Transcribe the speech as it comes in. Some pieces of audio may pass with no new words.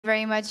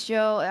Very much,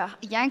 Joe.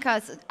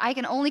 Yankas, I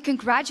can only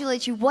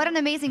congratulate you. What an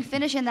amazing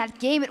finish in that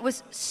game. It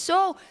was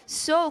so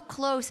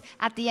close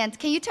at the end.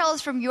 Can you tell us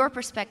from your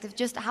perspective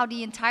just how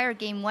the entire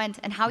game went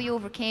and how you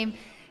overcame,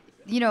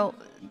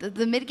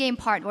 the mid-game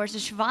part where the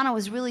Shyvana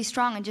was really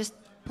strong and just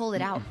pulled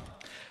it out?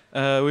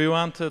 We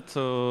wanted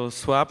to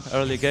swap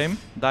early game,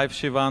 dive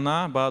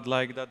Shyvana, but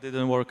that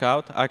didn't work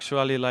out.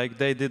 Actually,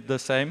 they did the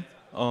same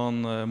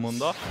on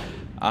Mundo,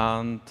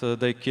 and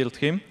they killed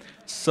him.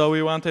 So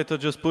we wanted to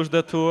just push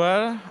the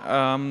tower,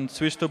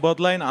 switch to bot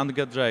lane, and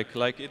get Drake.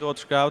 It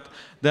worked out.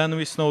 Then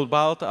we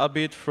snowballed a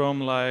bit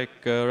from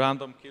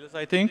random kills,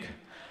 I think,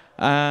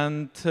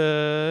 and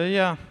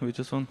yeah, we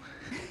just won.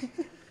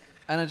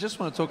 And I just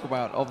want to talk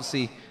about,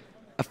 obviously,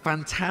 a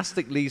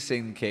fantastic Lee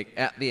Sin kick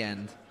at the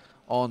end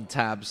on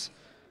tabs.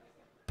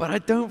 But I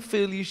don't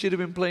feel you should have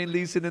been playing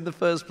Lee Sin in the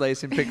first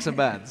place in picks and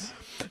bans.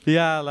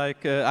 Yeah,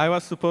 I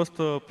was supposed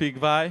to pick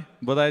Vi,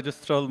 but I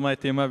just trolled my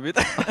team a bit.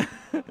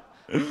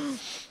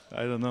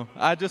 I don't know.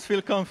 I just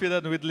feel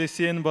confident with Lee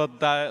Sin, but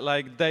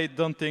they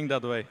don't think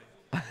that way.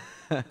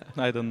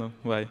 I don't know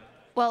why.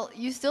 Well,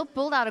 you still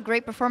pulled out a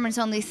great performance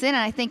on Lee Sin,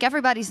 and I think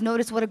everybody's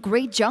noticed what a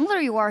great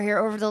jungler you are here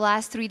over the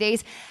last 3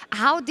 days.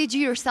 How did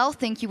you yourself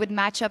think you would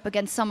match up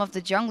against some of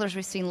the junglers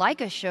we've seen,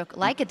 like a Shook,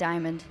 like a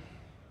Diamond?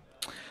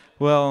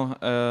 Well,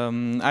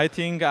 I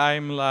think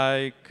I'm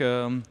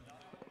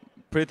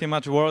pretty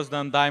much worse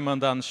than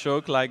Diamond and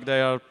Shook.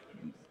 They are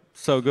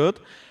so good.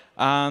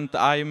 And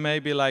I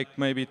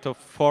maybe top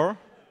 4.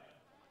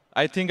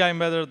 I think I'm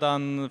better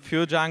than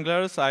few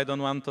junglers. I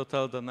don't want to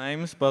tell the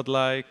names, but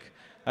I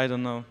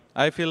don't know.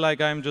 I feel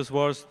like I'm just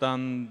worse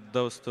than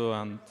those two,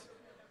 and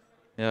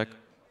yeah.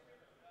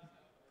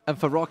 And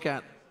for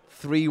ROCCAT,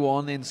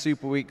 3-1 in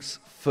Super Week's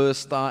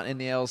first start in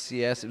the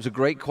LCS. It was a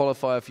great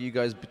qualifier for you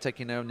guys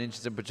taking out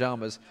Ninjas in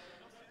Pajamas.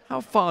 How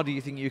far do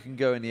you think you can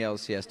go in the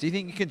LCS? Do you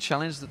think you can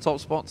challenge the top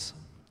spots?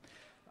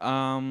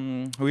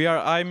 We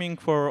are aiming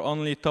for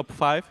only top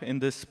 5 in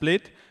this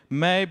split.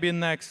 Maybe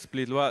next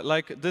split.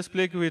 This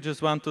split, we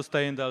just want to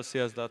stay in the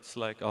LCS. That's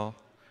all.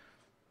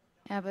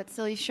 Yeah, but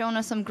still, you've shown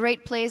us some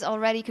great plays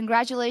already.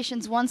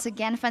 Congratulations once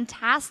again.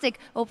 Fantastic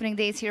opening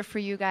days here for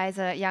you guys,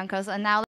 Yankas. And now.